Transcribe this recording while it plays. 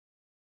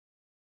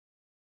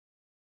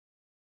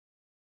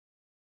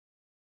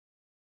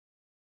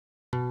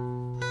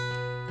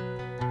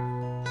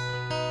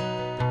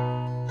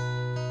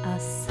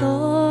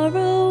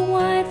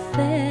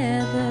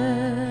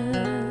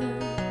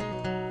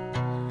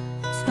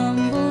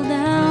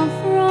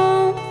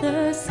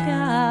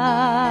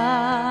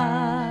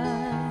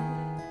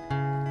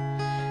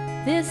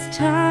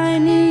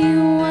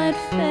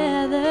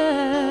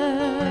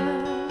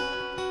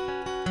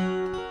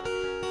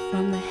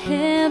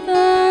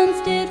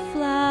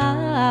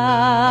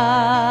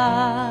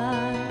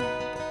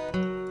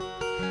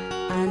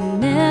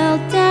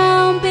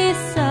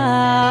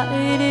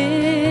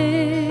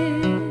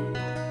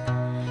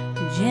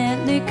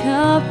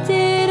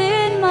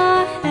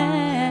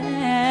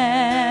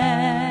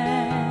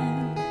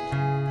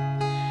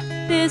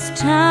this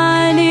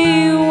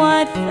tiny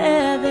white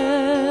feather.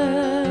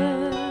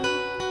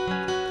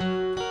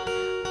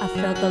 I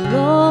felt the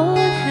Lord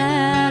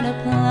had a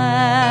plan.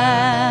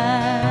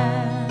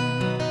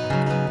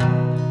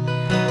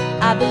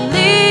 I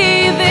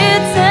believe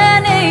it's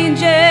an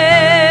angel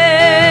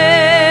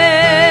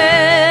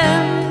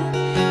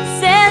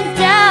sent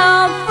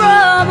down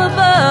from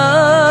above,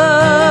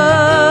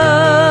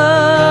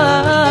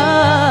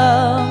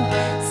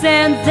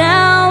 sent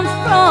down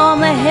from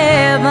the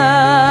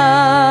heavens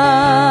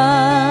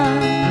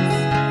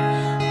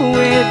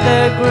with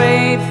the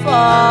great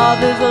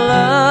Father's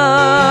love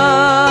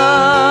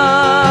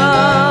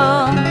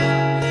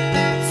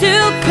to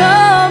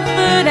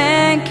comfort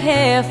and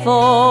care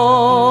for,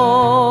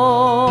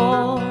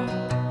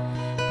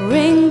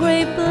 bring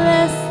great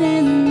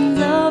blessings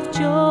of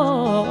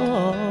joy.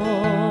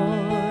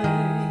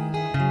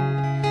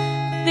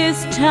 This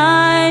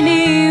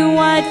tiny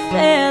white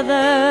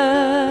feather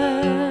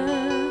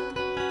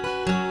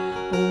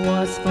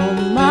was for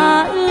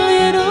my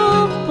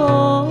little boy.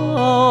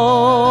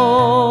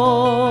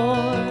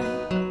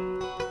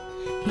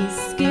 He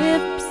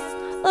skips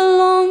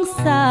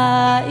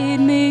alongside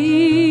me,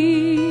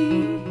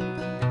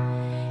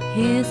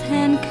 his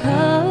hand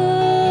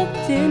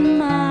cupped in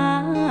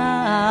mine.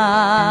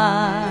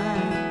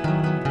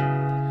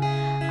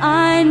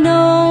 I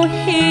know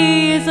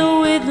he's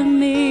with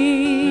me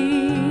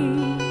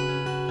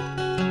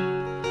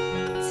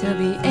till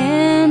the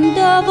end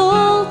of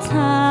all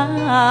time.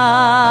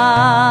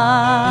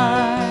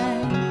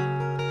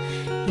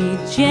 He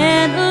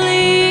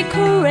gently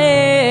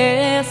caresses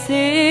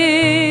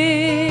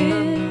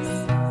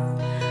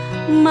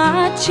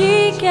my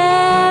cheek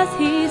as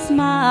he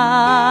smiles.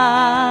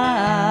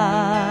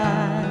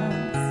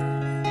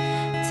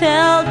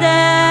 Tell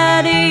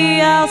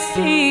Daddy I'll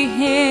see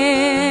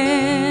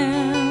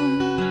him,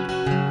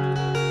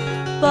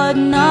 but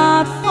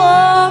not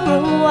for a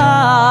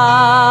while.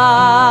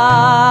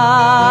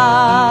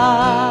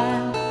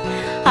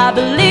 I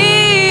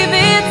believe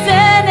it's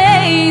an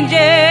angel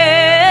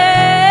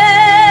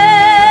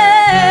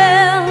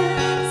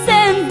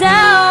sent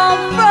down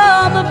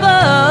from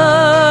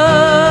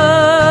above,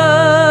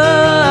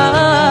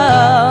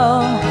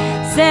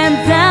 sent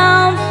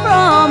down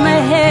from the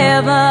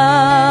heavens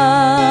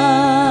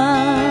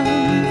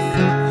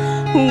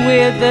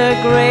with the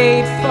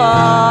great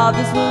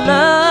Father's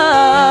love